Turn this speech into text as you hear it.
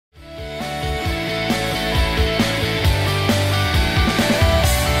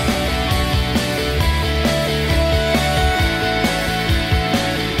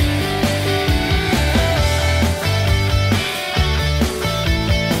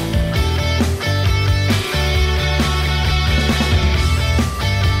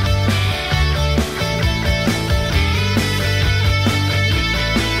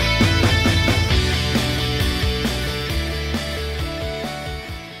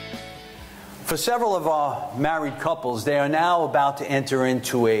For several of our married couples, they are now about to enter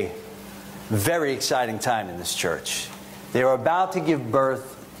into a very exciting time in this church. They are about to give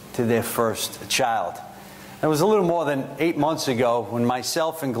birth to their first child. It was a little more than 8 months ago when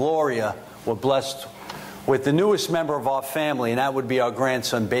myself and Gloria were blessed with the newest member of our family, and that would be our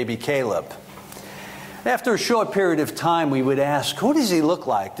grandson, baby Caleb. After a short period of time, we would ask, who does he look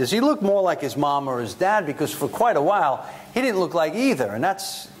like? Does he look more like his mom or his dad? Because for quite a while, he didn't look like either, and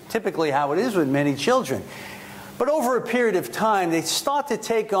that's typically how it is with many children. But over a period of time, they start to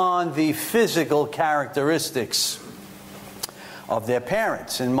take on the physical characteristics of their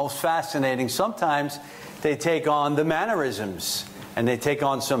parents. And most fascinating, sometimes they take on the mannerisms and they take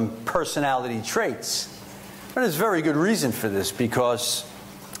on some personality traits. But there's very good reason for this, because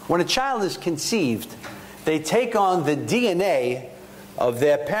when a child is conceived, they take on the DNA of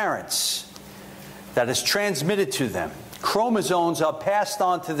their parents that is transmitted to them. Chromosomes are passed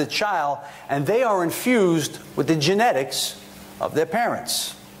on to the child, and they are infused with the genetics of their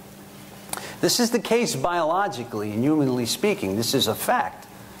parents. This is the case biologically and humanly speaking. This is a fact.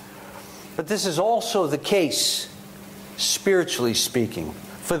 But this is also the case spiritually speaking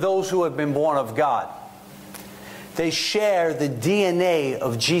for those who have been born of God. They share the DNA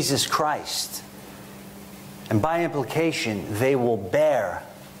of Jesus Christ. And by implication, they will bear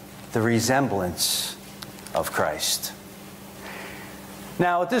the resemblance of Christ.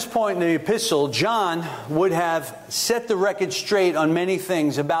 Now, at this point in the epistle, John would have set the record straight on many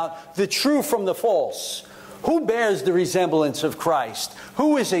things about the true from the false. Who bears the resemblance of Christ?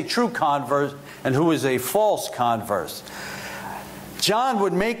 Who is a true convert and who is a false convert? John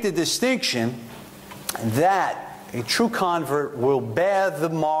would make the distinction that a true convert will bear the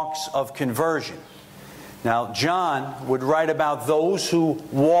marks of conversion. Now, John would write about those who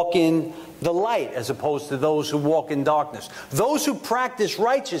walk in the light as opposed to those who walk in darkness. Those who practice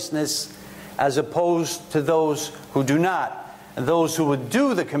righteousness as opposed to those who do not. And those who would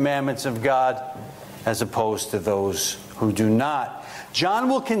do the commandments of God as opposed to those who do not. John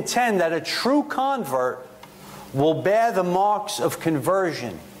will contend that a true convert will bear the marks of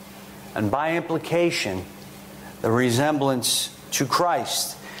conversion, and by implication, the resemblance to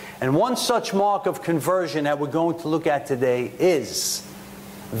Christ. And one such mark of conversion that we're going to look at today is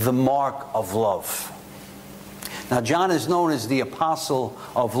the mark of love. Now, John is known as the apostle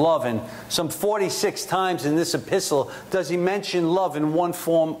of love, and some 46 times in this epistle does he mention love in one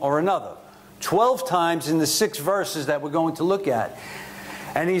form or another. 12 times in the 6 verses that we're going to look at.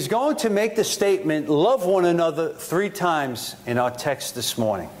 And he's going to make the statement, love one another, 3 times in our text this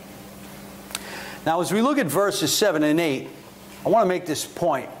morning. Now, as we look at verses 7 and 8, I want to make this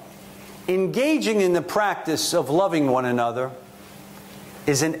point. Engaging in the practice of loving one another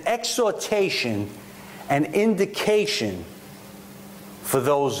is an exhortation and indication for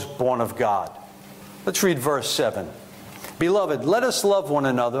those born of God. Let's read verse 7. Beloved, let us love one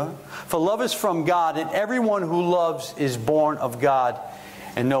another, for love is from God, and everyone who loves is born of God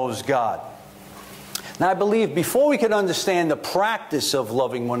and knows God. Now, I believe before we can understand the practice of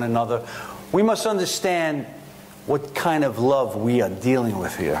loving one another, we must understand what kind of love we are dealing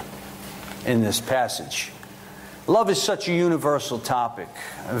with here in this passage. Love is such a universal topic,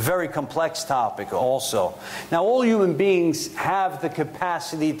 a very complex topic also. Now, all human beings have the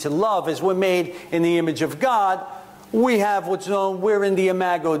capacity to love. As we're made in the image of God, we have what's known, we're in the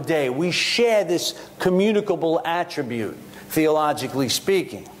Imago Dei. We share this communicable attribute, theologically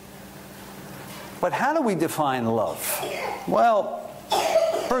speaking. But how do we define love? Well,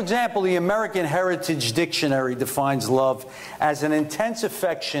 for example, the American Heritage Dictionary defines love as an intense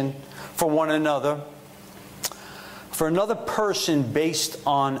affection for one another, for another person based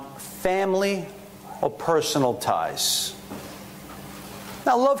on family or personal ties.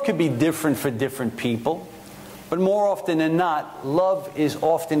 Now, love could be different for different people, but more often than not, love is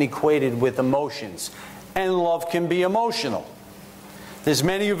often equated with emotions, and love can be emotional. There's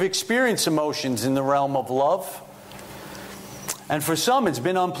many who've experienced emotions in the realm of love, and for some it's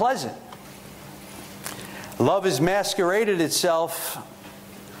been unpleasant. Love has masqueraded itself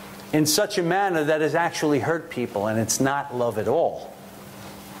in such a manner that has actually hurt people, and it's not love at all.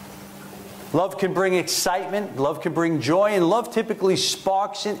 Love can bring excitement, love can bring joy, and love typically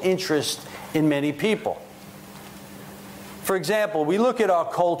sparks an interest in many people. For example, we look at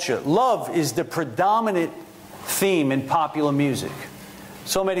our culture. Love is the predominant theme in popular music.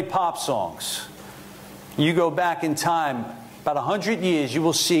 So many pop songs. You go back in time, about 100 years, you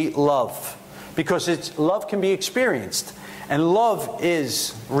will see love. Because love can be experienced. And love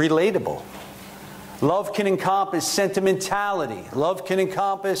is relatable. Love can encompass sentimentality. Love can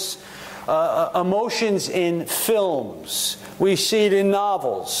encompass emotions in films. We see it in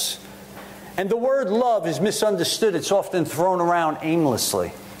novels. And the word love is misunderstood. It's often thrown around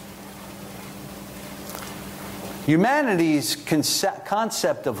aimlessly. Humanity's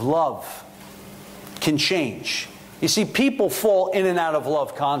concept of love can change. You see, people fall in and out of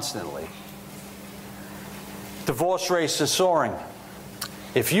love constantly. Divorce rates are soaring.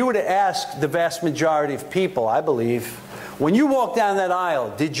 If you were to ask the vast majority of people, I believe, when you walk down that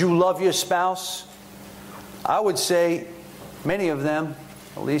aisle, did you love your spouse? I would say many of them,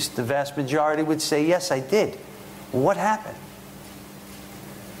 at least the vast majority, would say, yes, I did. What happened?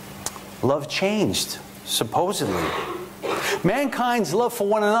 Love changed, supposedly. Mankind's love for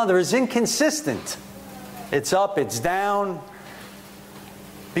one another is inconsistent. It's up, it's down.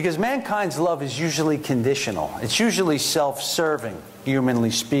 Because mankind's love is usually conditional. It's usually self-serving,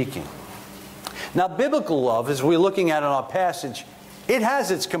 humanly speaking. Now, biblical love, as we're looking at in our passage, it has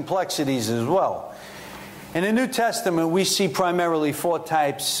its complexities as well. In the New Testament, we see primarily 4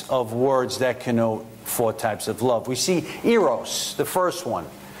 types of words that connote 4 types of love. We see eros, the first one.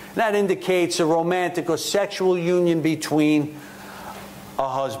 That indicates a romantic or sexual union between a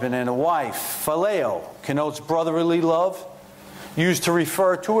husband and a wife. Phileo connotes brotherly love, used to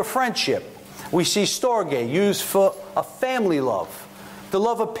refer to a friendship. We see storge, used for a family love, the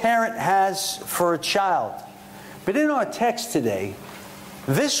love a parent has for a child. But in our text today,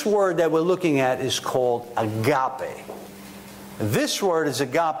 this word that we're looking at is called agape. This word is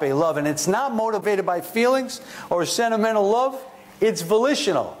agape love, and it's not motivated by feelings or sentimental love. It's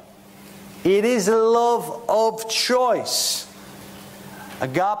volitional. It is a love of choice.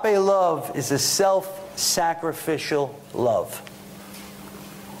 Agape love is a self-sacrificial love.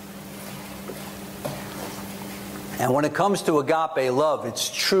 And when it comes to agape love, it's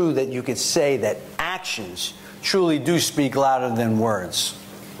true that you could say that actions truly do speak louder than words.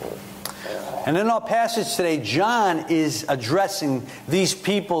 And in our passage today, John is addressing these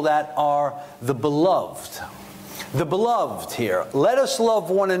people that are the beloved. The beloved here. Let us love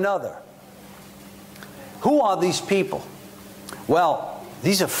one another. Who are these people? Well,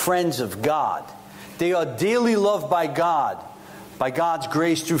 these are friends of God. They are dearly loved by God, by God's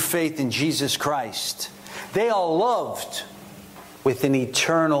grace through faith in Jesus Christ. They are loved with an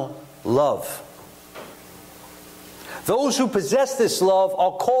eternal love. Those who possess this love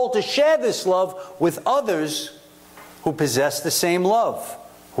are called to share this love with others who possess the same love,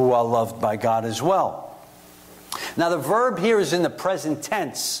 who are loved by God as well. Now, the verb here is in the present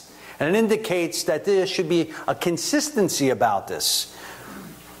tense, and it indicates that there should be a consistency about this.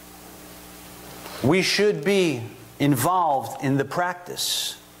 We should be involved in the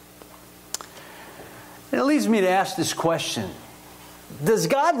practice. And it leads me to ask this question. Does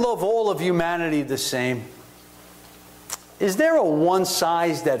God love all of humanity the same? Is there a one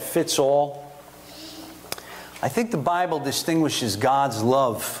size that fits all? I think the Bible distinguishes God's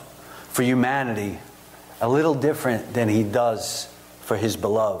love for humanity a little different than He does for His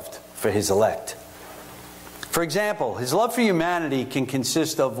beloved, for His elect. For example, His love for humanity can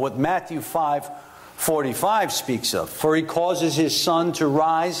consist of what Matthew 5:45 speaks of. For He causes His sun to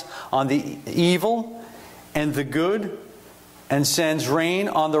rise on the evil and the good, and sends rain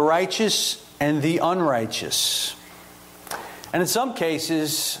on the righteous and the unrighteous. And in some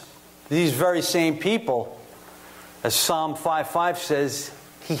cases, these very same people, as Psalm 5:5 says,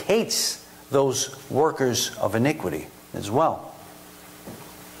 He hates those workers of iniquity as well.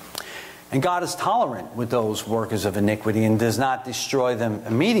 And God is tolerant with those workers of iniquity and does not destroy them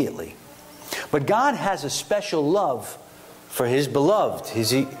immediately. But God has a special love for His beloved,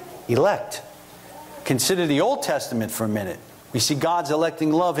 His elect. Consider the Old Testament for a minute. We see God's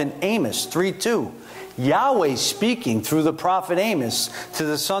electing love in Amos 3:2. Yahweh speaking through the prophet Amos to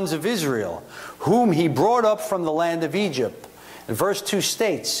the sons of Israel, whom He brought up from the land of Egypt. And verse 2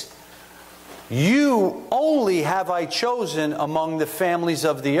 states, You only have I chosen among the families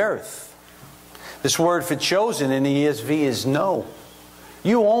of the earth. This word for chosen in the ESV is know.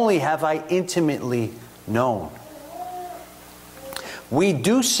 You only have I intimately known. We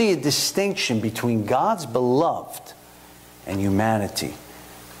do see a distinction between God's beloved and humanity.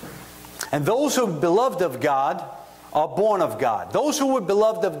 And those who are beloved of God are born of God. Those who are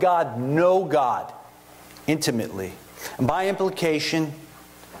beloved of God know God intimately. And by implication,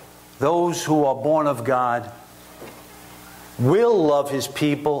 those who are born of God will love His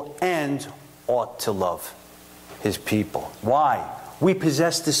people and ought to love His people. Why? We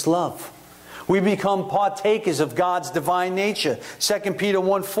possess this love. We become partakers of God's divine nature. 2 Peter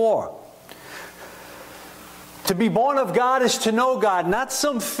 1:4. To be born of God is to know God, not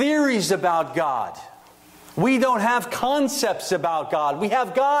some theories about God. We don't have concepts about God. We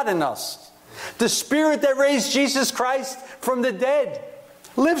have God in us. The Spirit that raised Jesus Christ from the dead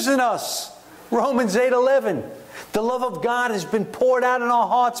lives in us. Romans 8:11. The love of God has been poured out in our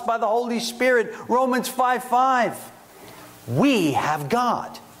hearts by the Holy Spirit. Romans 5:5. We have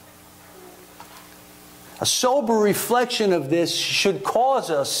God. A sober reflection of this should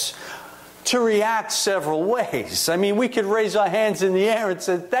cause us to react several ways. I mean, we could raise our hands in the air and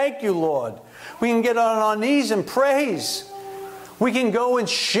say, thank you, Lord. We can get on our knees and praise. We can go and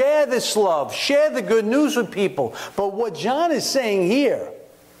share this love, share the good news with people. But what John is saying here,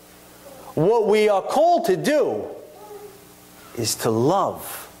 what we are called to do, is to love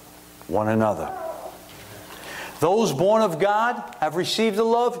one another. Those born of God have received the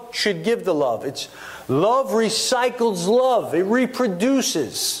love, should give the love. It's love recycles love. It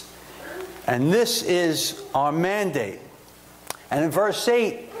reproduces. And this is our mandate. And in verse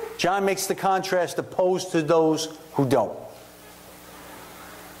 8, John makes the contrast opposed to those who don't.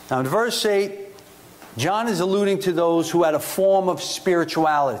 Now in verse 8, John is alluding to those who had a form of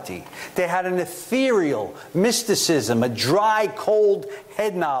spirituality. They had an ethereal mysticism, a dry, cold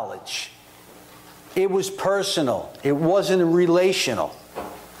head knowledge. It was personal. It wasn't relational.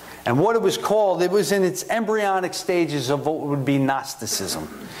 And what it was called, it was in its embryonic stages of what would be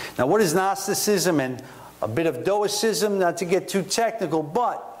Gnosticism. Now what is Gnosticism? And a bit of Doicism, not to get too technical,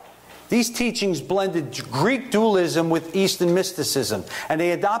 but these teachings blended Greek dualism with Eastern mysticism. And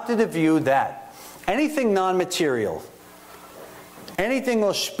they adopted a view that anything non-material, anything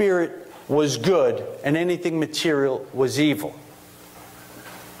or spirit was good, and anything material was evil.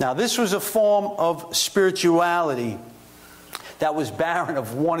 Now this was a form of spirituality that was barren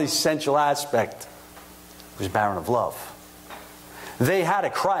of one essential aspect. It was barren of love. They had a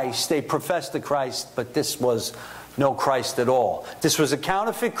Christ, they professed the Christ, but this was no Christ at all. This was a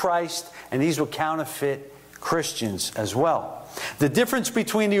counterfeit Christ, and these were counterfeit Christians as well. The difference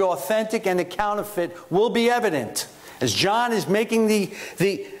between the authentic and the counterfeit will be evident as John is making the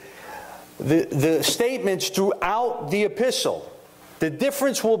statements throughout the epistle. The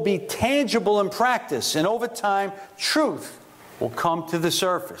difference will be tangible in practice, and over time, truth will come to the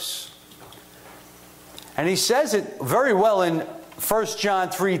surface. And he says it very well in 1 John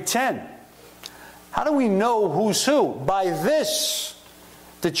 3:10. How do we know who's who? By this,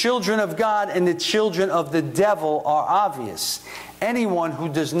 the children of God and the children of the devil are obvious. Anyone who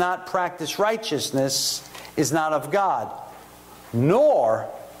does not practice righteousness is not of God, nor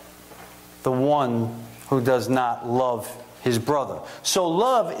the one who does not love his brother. So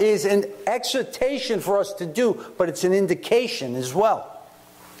love is an exhortation for us to do, but it's an indication as well.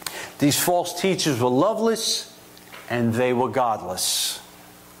 These false teachers were loveless and they were godless.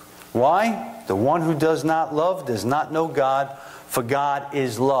 Why? The one who does not love does not know God, for God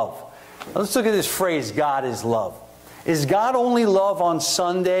is love. Now let's look at this phrase, God is love. Is God only love on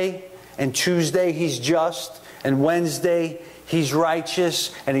Sunday and Tuesday he's just, and Wednesday he's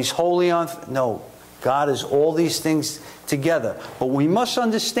righteous and he's holy on... No, God is all these things together. But we must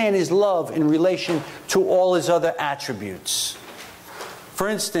understand his love in relation to all his other attributes. For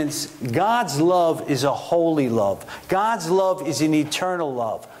instance, God's love is a holy love. God's love is an eternal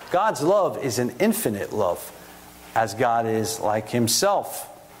love. God's love is an infinite love, as God is like himself.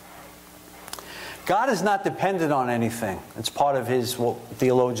 God is not dependent on anything. It's part of his, what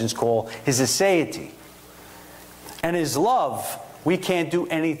theologians call his aseity. And his love, we can't do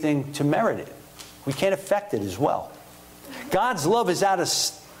anything to merit it. We can't affect it as well. God's love is out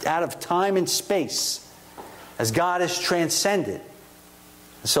of time and space, as God is transcendent.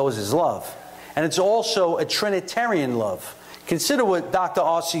 And so is his love. And it's also a Trinitarian love. Consider what Dr.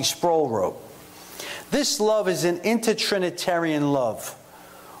 R.C. Sproul wrote. This love is an inter-Trinitarian love.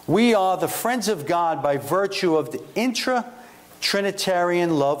 We are the friends of God by virtue of the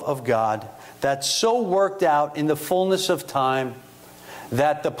intra-Trinitarian love of God that so worked out in the fullness of time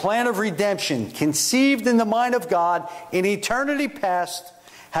that the plan of redemption conceived in the mind of God in eternity past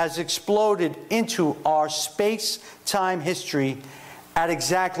has exploded into our space-time history at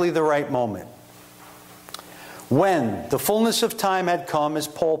exactly the right moment. When the fullness of time had come, as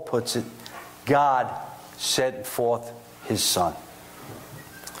Paul puts it, God sent forth his Son.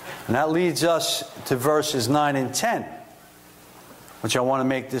 And that leads us to verses 9 and 10, which I want to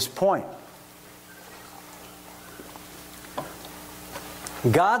make this point.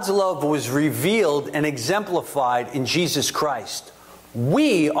 God's love was revealed and exemplified in Jesus Christ.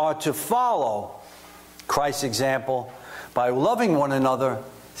 We are to follow Christ's example by loving one another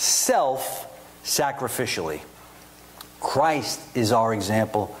self-sacrificially. Christ is our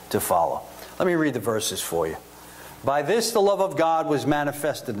example to follow. Let me read the verses for you. By this the love of God was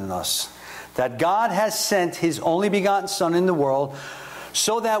manifested in us, that God has sent his only begotten Son in the world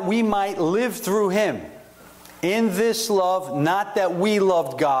so that we might live through him. In this love, not that we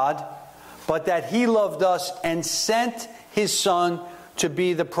loved God, but that he loved us and sent his Son to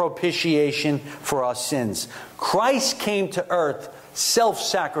be the propitiation for our sins. Christ came to earth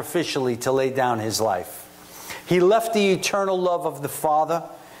self-sacrificially to lay down his life. He left the eternal love of the Father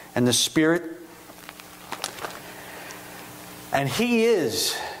and the Spirit. And he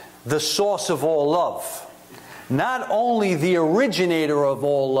is the source of all love. Not only the originator of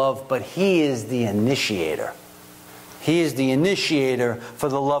all love, but he is the initiator. He is the initiator for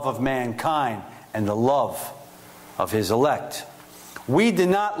the love of mankind and the love of his elect. We do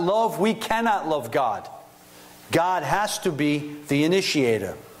not love, we cannot love God. God has to be the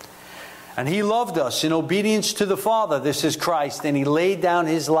initiator. And he loved us in obedience to the Father, this is Christ, and he laid down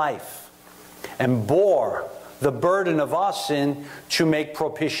his life and bore the burden of our sin to make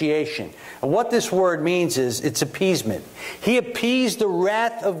propitiation. And what this word means is it's appeasement. He appeased the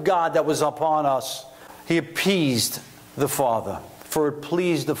wrath of God that was upon us. He appeased the Father, for it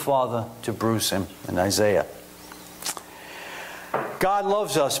pleased the Father to bruise him, in Isaiah. God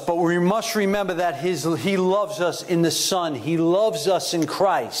loves us, but we must remember that he loves us in the Son. He loves us in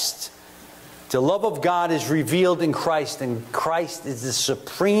Christ. The love of God is revealed in Christ, and Christ is the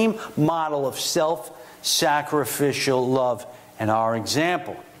supreme model of self-sacrificial love and our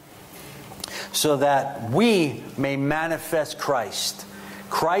example, so that we may manifest Christ.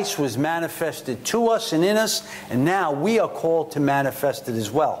 Christ was manifested to us and in us, and now we are called to manifest it as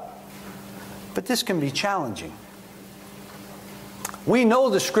well. But this can be challenging. We know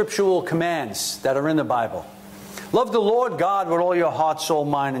the scriptural commands that are in the Bible. Love the Lord God with all your heart, soul,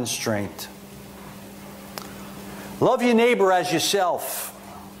 mind, and strength. Love your neighbor as yourself.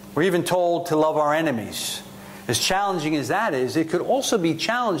 We're even told to love our enemies. As challenging as that is, it could also be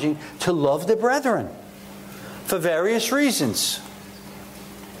challenging to love the brethren for various reasons.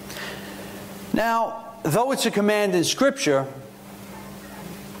 Now, though it's a command in Scripture,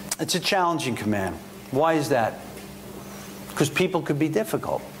 it's a challenging command. Why is that? Because people could be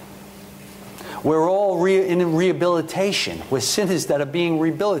difficult. We're all in rehabilitation. We're sinners that are being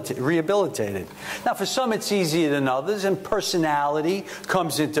rehabilitated. Now, for some it's easier than others, and personality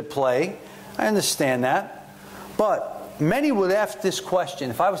comes into play. I understand that. But many would ask this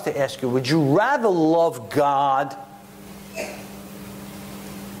question. If I was to ask you, would you rather love God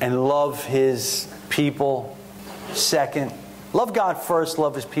and love his people second? Love God first,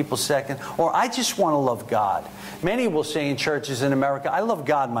 love his people second? Or I just want to love God. Many will say in churches in America, I love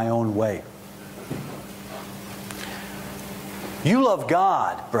God my own way. You love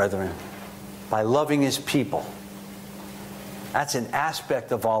God, brethren, by loving his people. That's an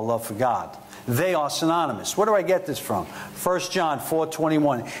aspect of our love for God. They are synonymous. Where do I get this from? 1 John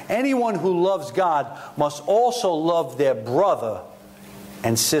 4:21. Anyone who loves God must also love their brother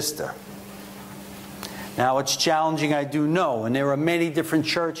and sister. Now, it's challenging, I do know, and there are many different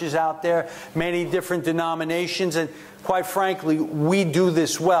churches out there, many different denominations, and quite frankly, we do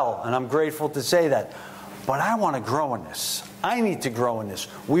this well, and I'm grateful to say that. But I want to grow in this. I need to grow in this.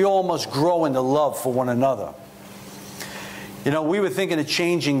 We all must grow in the love for one another. You know, we were thinking of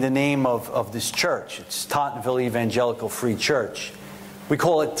changing the name of this church. It's Tottenville Evangelical Free Church. We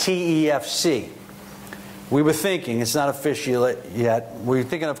call it TEFC. We were thinking, it's not official yet, we were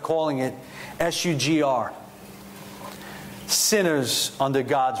thinking of calling it SUGR. Sinners under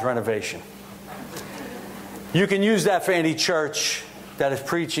God's renovation. You can use that for any church that is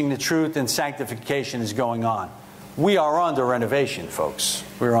preaching the truth and sanctification is going on. We are under renovation, folks.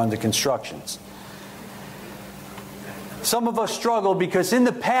 We're under constructions. Some of us struggle because in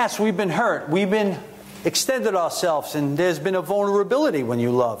the past we've been hurt. We've been extended ourselves, and there's been a vulnerability when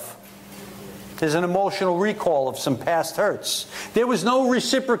you love. There's an emotional recall of some past hurts. There was no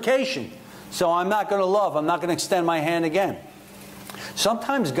reciprocation. So I'm not going to love. I'm not going to extend my hand again.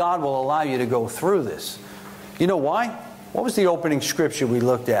 Sometimes God will allow you to go through this. You know why? What was the opening scripture we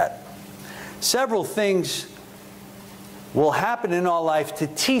looked at? Several things will happen in our life to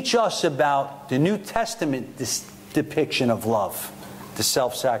teach us about the New Testament depiction of love, the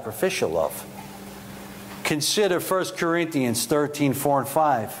self-sacrificial love. Consider 1 Corinthians 13:4 and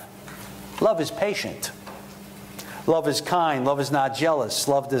 5. Love is patient. Love is kind. Love is not jealous.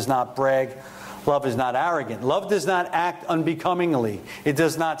 Love does not brag. Love is not arrogant. Love does not act unbecomingly. It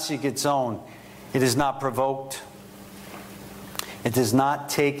does not seek its own. It is not provoked. It does not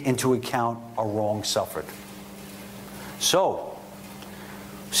take into account a wrong suffered. So,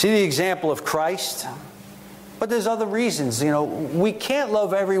 see the example of Christ? But there's other reasons. You know, we can't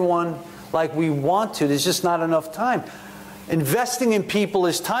love everyone like we want to. There's just not enough time. Investing in people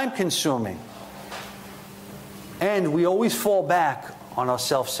is time-consuming. And we always fall back on our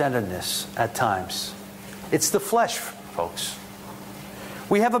self-centeredness at times. It's the flesh, folks.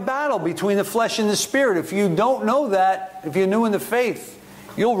 We have a battle between the flesh and the spirit. If you don't know that, if you're new in the faith,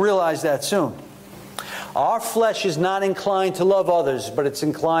 you'll realize that soon. Our flesh is not inclined to love others, but it's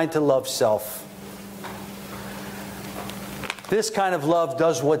inclined to love self. This kind of love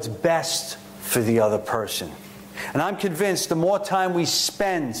does what's best for the other person. And I'm convinced the more time we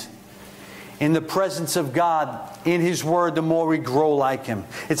spend in the presence of God, in His Word, the more we grow like Him.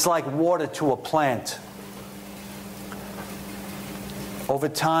 It's like water to a plant. Over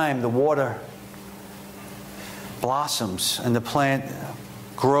time, the water blossoms and the plant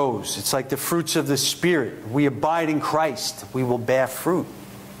grows. It's like the fruits of the Spirit. We abide in Christ, we will bear fruit.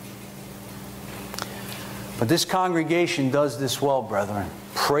 But this congregation does this well, brethren.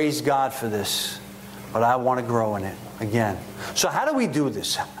 Praise God for this. But I want to grow in it again. So how do we do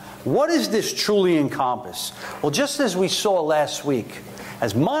this? What does this truly encompass? Well, just as we saw last week,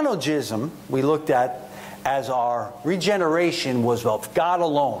 as monogism, we looked at as our regeneration was of God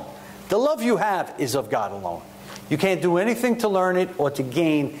alone. The love you have is of God alone. You can't do anything to learn it or to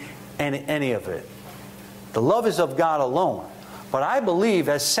gain any of it. The love is of God alone. But I believe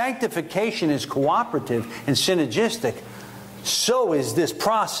as sanctification is cooperative and synergistic, so is this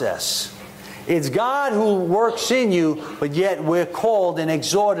process. It's God who works in you, but yet we're called and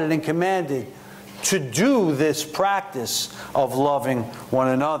exhorted and commanded to do this practice of loving one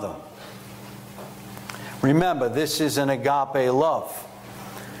another. Remember, this is an agape love.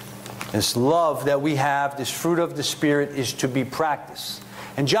 This love that we have, this fruit of the Spirit, is to be practiced.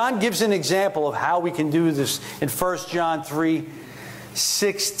 And John gives an example of how we can do this in 1 John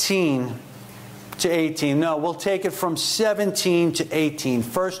 3:16 to 18. No, we'll take it from 17 to 18.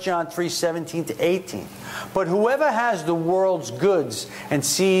 1 John 3:17 to 18. But whoever has the world's goods and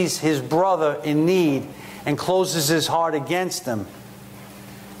sees his brother in need and closes his heart against him,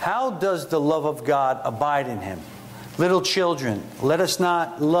 how does the love of God abide in him? Little children, let us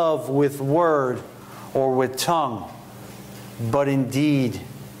not love with word or with tongue, but in deed,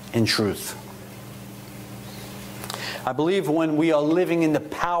 in truth. I believe when we are living in the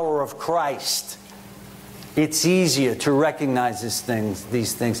power of Christ, it's easier to recognize these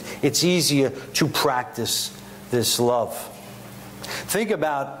things. It's easier to practice this love. Think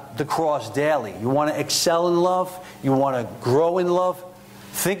about the cross daily. You want to excel in love? You want to grow in love?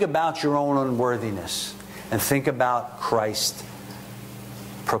 Think about your own unworthiness. And think about Christ's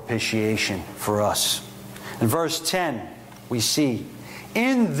propitiation for us. In verse 10, we see,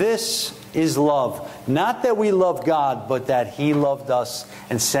 in this is love, not that we love God, but that He loved us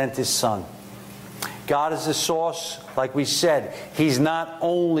and sent His Son. God is the source, like we said. He's not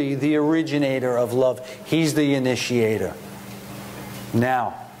only the originator of love, He's the initiator.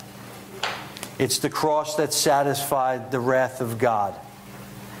 Now, it's the cross that satisfied the wrath of God.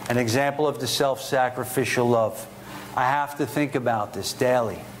 An example of the self-sacrificial love. I have to think about this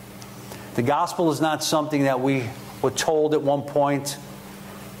daily. The gospel is not something that we were told at one point.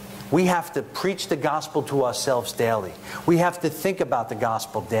 We have to preach the gospel to ourselves daily. We have to think about the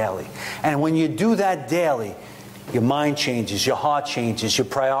gospel daily. And when you do that daily, your mind changes, your heart changes, your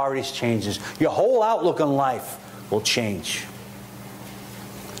priorities changes, your whole outlook on life will change.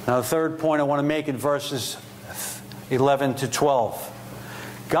 Now the third point I want to make in verses 11 to 12.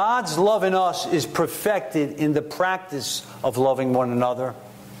 God's love in us is perfected in the practice of loving one another.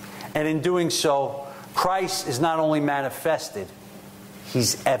 And in doing so, Christ is not only manifested,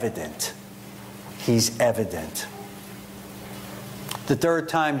 He's evident. He's evident. The third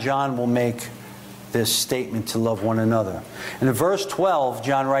time John will make this statement to love one another. And in verse 12,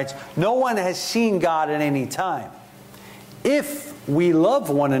 John writes, no one has seen God at any time. If we love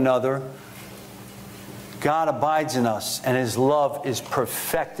one another, God abides in us, and His love is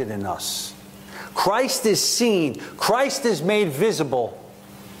perfected in us. Christ is seen, Christ is made visible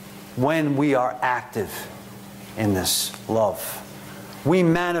when we are active in this love. We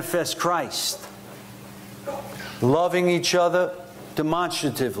manifest Christ, loving each other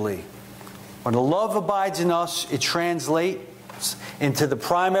demonstratively. When the love abides in us, it translates into the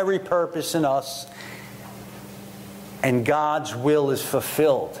primary purpose in us, and God's will is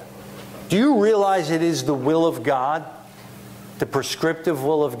fulfilled. Do you realize it is the will of God, the prescriptive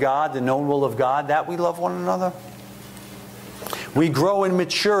will of God, the known will of God, that we love one another? We grow in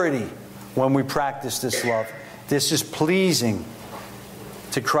maturity when we practice this love. This is pleasing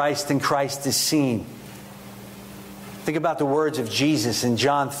to Christ, and Christ is seen. Think about the words of Jesus in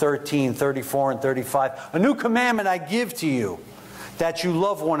John 13, 34 and 35. A new commandment I give to you, that you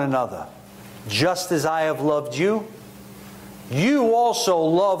love one another. Just as I have loved you, you also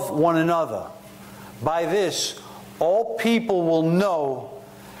love one another. By this, all people will know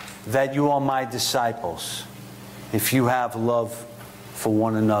that you are my disciples, if you have love for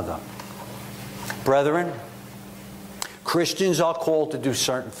one another. Brethren, Christians are called to do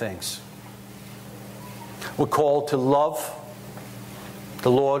certain things. We're called to love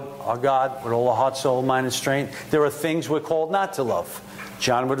the Lord our God with all our heart, soul, mind, and strength. There are things we're called not to love.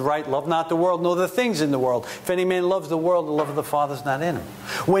 John would write, love not the world, nor the things in the world. If any man loves the world, the love of the Father is not in him.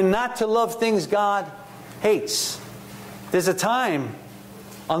 We're not to love things God hates. There's a time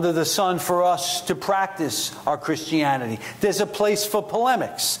under the sun for us to practice our Christianity. There's a place for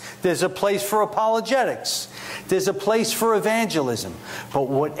polemics. There's a place for apologetics. There's a place for evangelism. But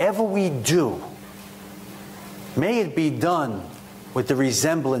whatever we do, may it be done with the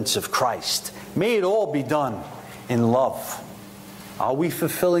resemblance of Christ. May it all be done in love. Are we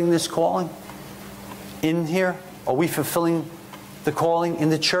fulfilling this calling in here? Are we fulfilling the calling in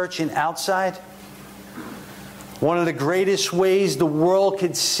the church and outside? One of the greatest ways the world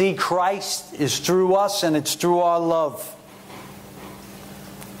could see Christ is through us, and it's through our love.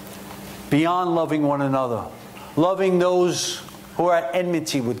 Beyond loving one another, loving those who are at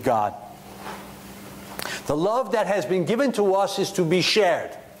enmity with God. The love that has been given to us is to be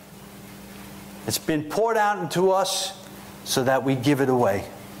shared. It's been poured out into us so that we give it away.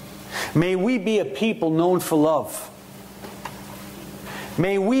 May we be a people known for love.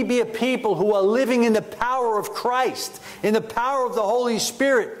 May we be a people who are living in the power of Christ, in the power of the Holy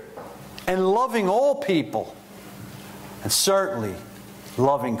Spirit, and loving all people, and certainly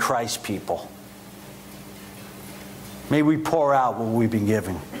loving Christ's people. May we pour out what we've been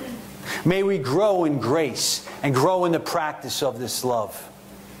given. May we grow in grace and grow in the practice of this love.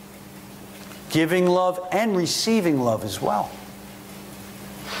 Giving love and receiving love as well.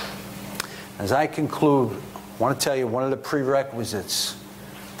 As I conclude, I want to tell you one of the prerequisites.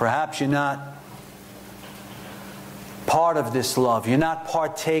 Perhaps you're not part of this love. You're not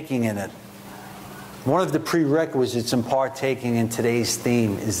partaking in it. One of the prerequisites in partaking in today's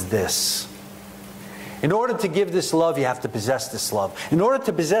theme is this. In order to give this love, you have to possess this love. In order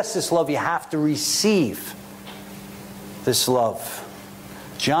to possess this love, you have to receive this love.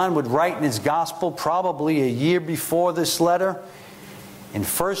 John would write in his gospel probably a year before this letter in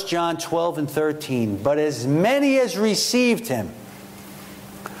 1 John 12 and 13, but as many as received him,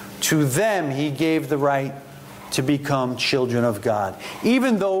 to them he gave the right to become children of God,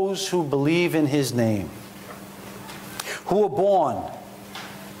 even those who believe in his name, who were born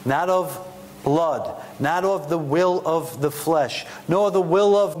not of blood, not of the will of the flesh, nor the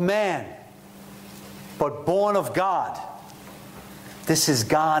will of man, but born of God. This is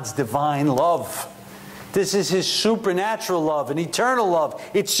God's divine love. This is his supernatural love, an eternal love.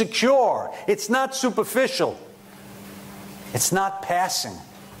 It's secure. It's not superficial. It's not passing.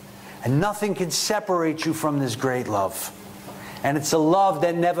 And nothing can separate you from this great love. And it's a love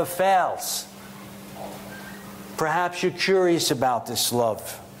that never fails. Perhaps you're curious about this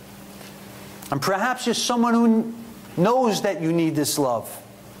love. And perhaps you're someone who knows that you need this love.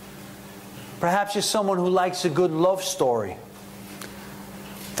 Perhaps you're someone who likes a good love story.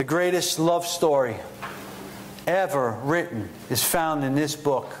 The greatest love story ever written is found in this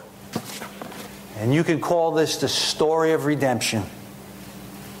book. And you can call this the story of redemption.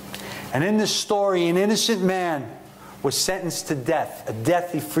 And in this story, an innocent man was sentenced to death, a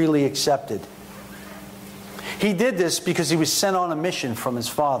death he freely accepted. He did this because he was sent on a mission from his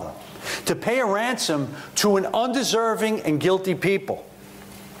father to pay a ransom to an undeserving and guilty people.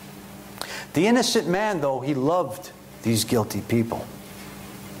 The innocent man, though, he loved these guilty people.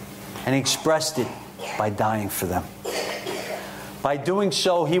 And he expressed it by dying for them. By doing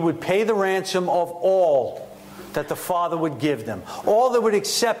so, he would pay the ransom of all that the Father would give them. All that would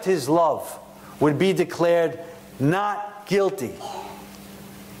accept his love would be declared not guilty.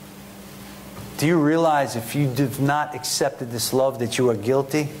 Do you realize if you have not accepted this love that you are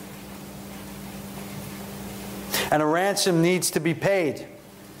guilty? And a ransom needs to be paid.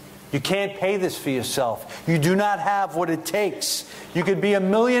 You can't pay this for yourself. You do not have what it takes. You could be a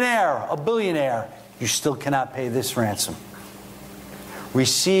millionaire, a billionaire. You still cannot pay this ransom.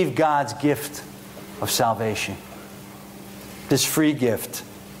 Receive God's gift of salvation. This free gift.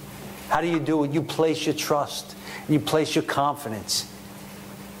 How do you do it? You place your trust. You place your confidence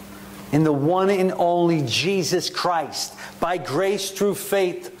in the one and only Jesus Christ, by grace through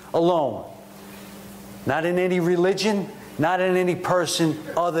faith alone. Not in any religion, not in any person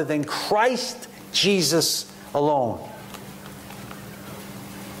other than Christ Jesus alone.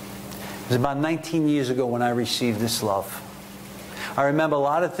 It was about 19 years ago when I received this love. I remember a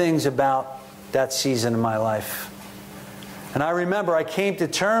lot of things about that season of my life. And I remember I came to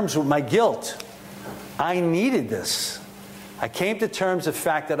terms with my guilt. I needed this. I came to terms with the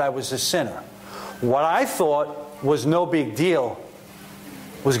fact that I was a sinner. What I thought was no big deal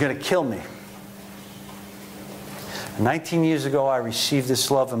was going to kill me. 19 years ago, I received this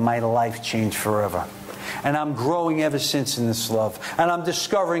love and my life changed forever. And I'm growing ever since in this love. And I'm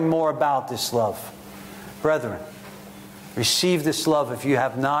discovering more about this love. Brethren, receive this love if you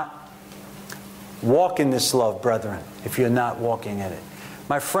have not. Walk in this love, brethren, if you're not walking in it.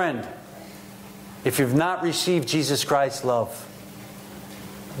 My friend, if you've not received Jesus Christ's love,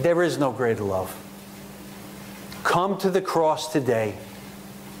 there is no greater love. Come to the cross today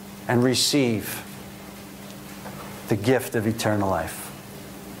and receive the gift of eternal life.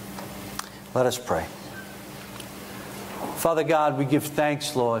 Let us pray. Father God, we give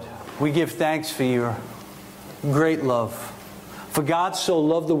thanks, Lord. We give thanks for your great love. For God so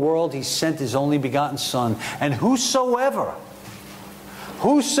loved the world, He sent His only begotten Son. And whosoever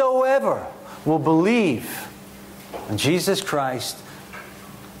will believe in Jesus Christ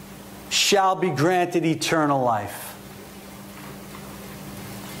shall be granted eternal life.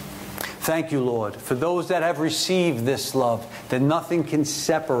 Thank you, Lord, for those that have received this love, that nothing can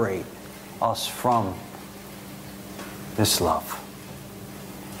separate us from this love.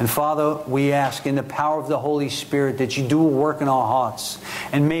 And Father, we ask in the power of the Holy Spirit that you do a work in our hearts.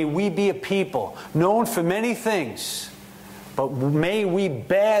 And may we be a people known for many things, but may we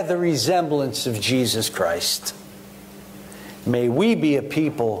bear the resemblance of Jesus Christ. May we be a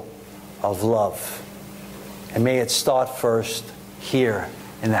people of love. And may it start first here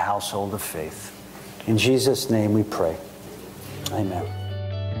in the household of faith. In Jesus' name we pray. Amen.